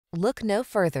Look no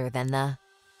further than the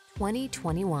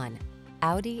 2021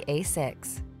 Audi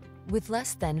A6. With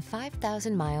less than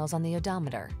 5,000 miles on the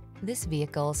odometer, this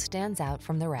vehicle stands out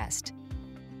from the rest.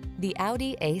 The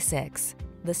Audi A6,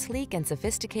 the sleek and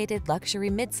sophisticated luxury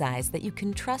midsize that you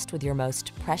can trust with your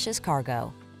most precious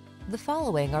cargo. The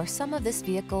following are some of this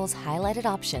vehicle's highlighted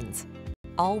options: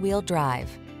 all-wheel drive,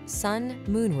 sun,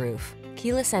 moonroof,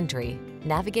 keyless entry,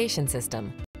 navigation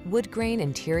system, wood grain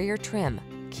interior trim,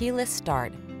 keyless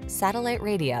start, satellite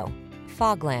radio,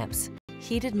 fog lamps,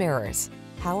 heated mirrors,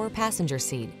 power passenger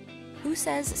seat. Who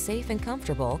says safe and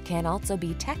comfortable can also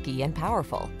be techy and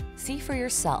powerful? See for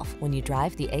yourself when you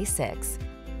drive the A6.